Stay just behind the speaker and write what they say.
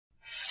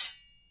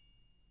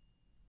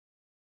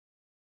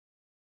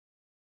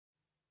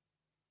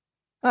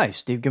Hi,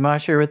 Steve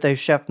Gamache here with a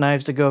Chef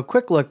Knives to Go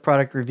quick look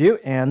product review,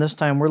 and this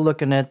time we're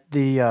looking at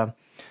the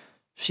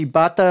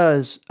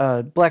Shibata's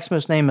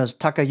blacksmith's name is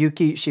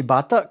Takayuki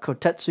Shibata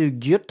Kotetsu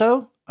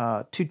Gyuto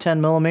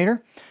 210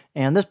 millimeter.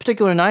 And this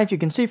particular knife, you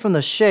can see from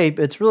the shape,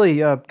 it's really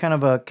kind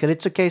of a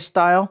Kiritsuke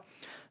style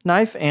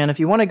knife. And if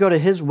you want to go to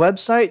his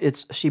website,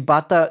 it's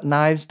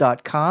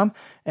shibataknives.com,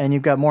 and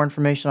you've got more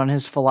information on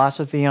his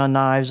philosophy on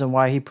knives and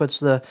why he puts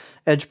the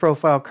edge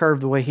profile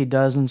curve the way he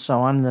does and so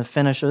on, and the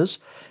finishes.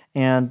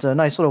 And a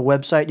nice little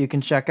website you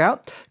can check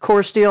out.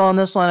 Core steel on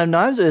this line of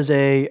knives is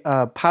a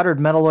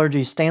powdered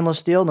metallurgy stainless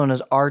steel known as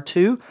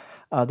R2.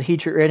 The heat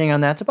treat rating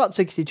on that's about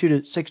 62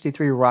 to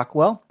 63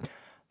 Rockwell.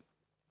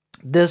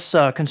 This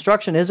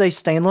construction is a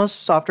stainless,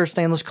 softer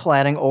stainless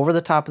cladding over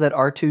the top of that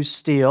R2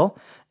 steel.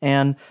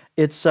 And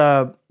it's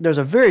there's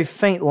a very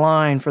faint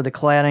line for the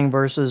cladding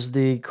versus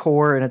the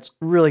core, and it's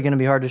really going to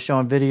be hard to show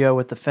on video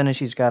with the finish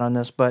he's got on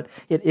this, but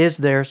it is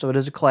there, so it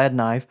is a clad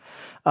knife.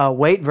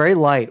 Weight, very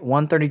light,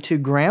 132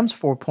 grams,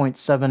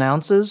 4.7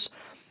 ounces.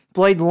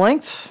 Blade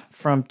length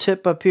from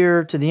tip up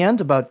here to the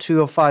end, about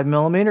 205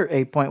 millimeter,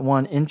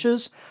 8.1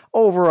 inches.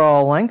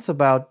 Overall length,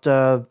 about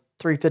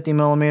 350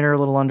 millimeter, a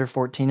little under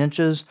 14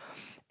 inches.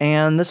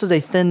 And this is a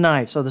thin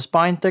knife, so the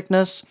spine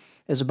thickness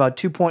is about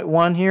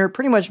 2.1 here.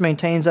 Pretty much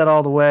maintains that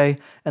all the way,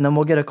 and then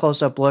we'll get a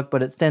close-up look,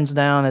 but it thins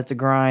down at the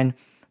grind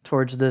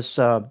towards this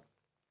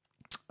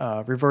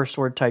reverse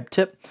sword type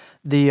tip.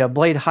 The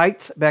blade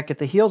height back at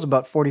the heel is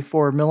about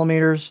 44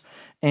 millimeters,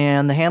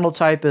 and the handle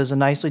type is a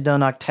nicely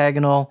done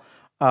octagonal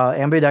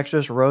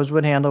ambidextrous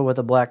rosewood handle with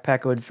a black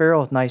pacwood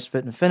ferrule with nice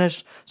fit and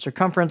finish.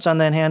 Circumference on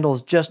that handle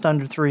is just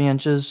under 3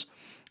 inches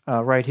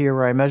right here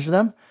where I measure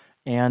them.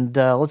 And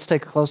let's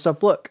take a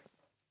close-up look.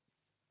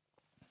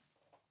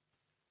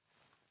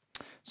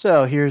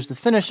 So here's the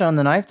finish on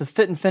the knife. The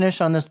fit and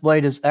finish on this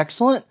blade is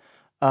excellent.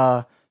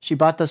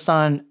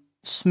 Shibata-san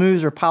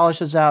smooths or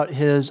polishes out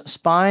his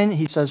spine,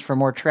 he says, for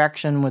more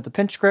traction with the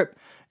pinch grip,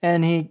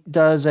 and he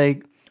does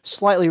a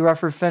slightly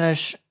rougher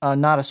finish,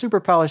 not a super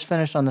polished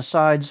finish on the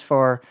sides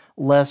for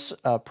less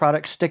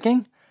product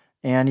sticking.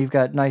 And you've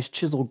got nice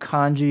chiseled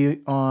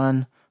kanji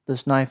on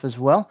this knife as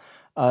well.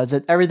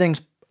 That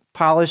everything's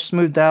polished,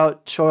 smoothed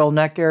out, choil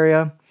neck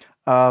area.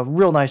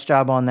 Real nice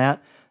job on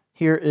that.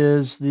 Here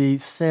is the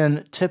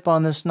thin tip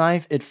on this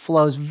knife. It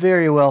flows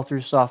very well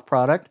through soft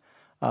product.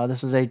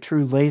 This is a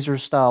true laser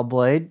style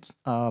blade.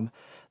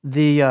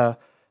 The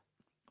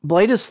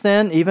blade is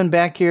thin, even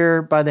back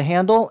here by the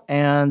handle,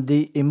 and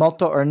the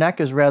imoto or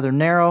neck is rather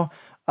narrow.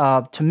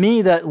 To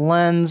me, that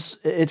lends,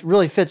 it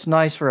really fits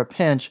nice for a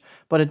pinch,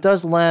 but it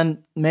does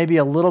lend maybe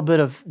a little bit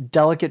of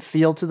delicate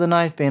feel to the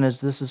knife, being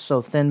as this is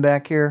so thin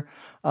back here.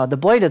 The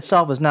blade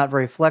itself is not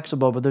very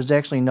flexible, but there's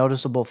actually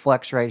noticeable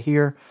flex right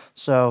here.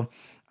 So,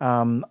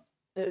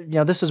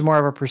 this is more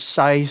of a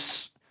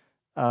precise,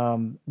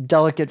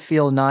 delicate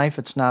feel knife.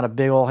 It's not a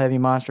big old heavy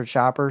monster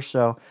chopper,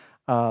 so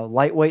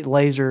lightweight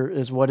laser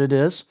is what it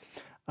is.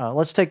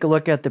 Let's take a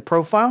look at the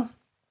profile.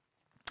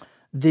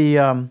 The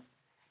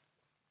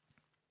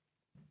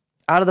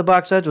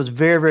out-of-the-box edge was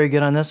very, very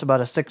good on this,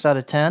 about a 6 out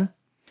of 10.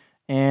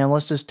 And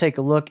let's just take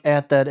a look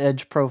at that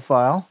edge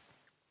profile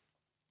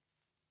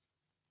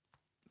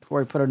before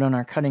we put it on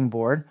our cutting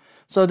board.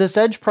 So this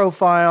edge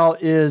profile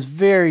is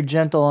very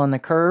gentle on the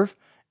curve,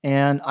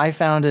 and I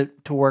found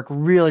it to work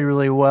really,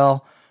 really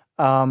well.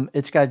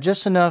 It's got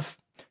just enough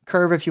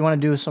curve if you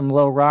want to do some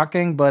low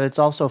rocking, but it's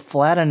also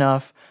flat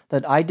enough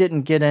that I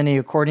didn't get any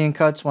accordion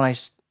cuts when I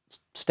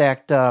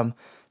stacked some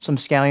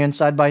scallions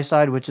side by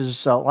side, which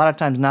is a lot of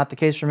times not the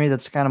case for me.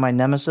 That's kind of my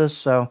nemesis.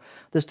 So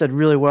this did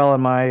really well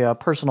in my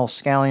personal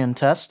scallion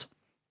test.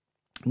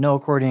 No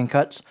accordion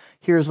cuts.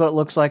 Here's what it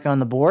looks like on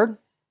the board.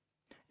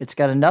 It's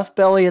got enough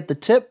belly at the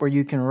tip where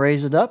you can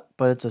raise it up,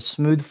 but it's a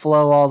smooth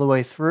flow all the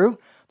way through.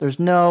 There's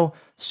no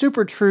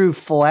super true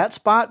flat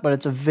spot, but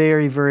it's a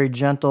very, very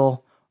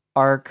gentle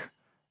arc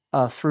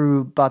through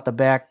about the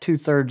back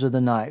 2/3 of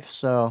the knife.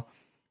 So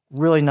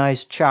really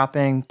nice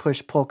chopping,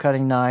 push-pull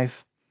cutting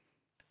knife.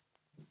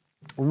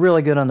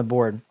 Really good on the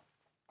board.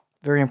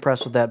 Very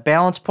impressed with that.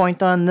 Balance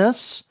point on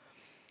this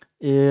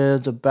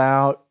is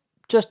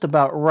just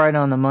about right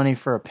on the money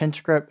for a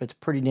pinch grip. It's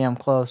pretty damn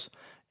close.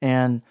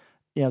 And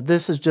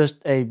this is just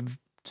a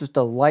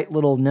light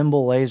little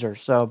nimble laser.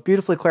 So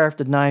beautifully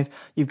crafted knife.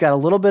 You've got a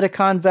little bit of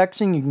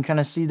convexing. You can kind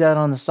of see that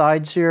on the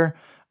sides here.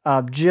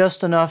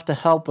 Just enough to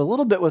help a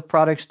little bit with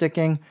product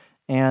sticking,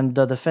 and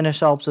the finish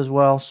helps as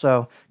well.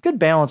 So good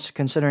balance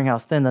considering how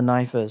thin the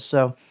knife is.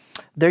 So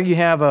there you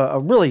have a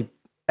really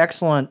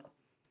excellent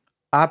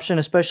option,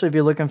 especially if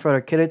you're looking for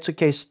a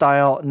Kiritsuke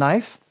style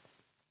knife.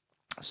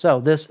 So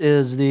this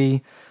is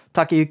the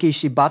Takayuki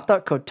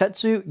Shibata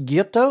Kotetsu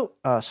Gyuto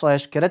 /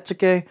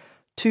 Kiritsuke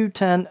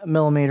 210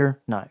 millimeter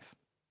knife.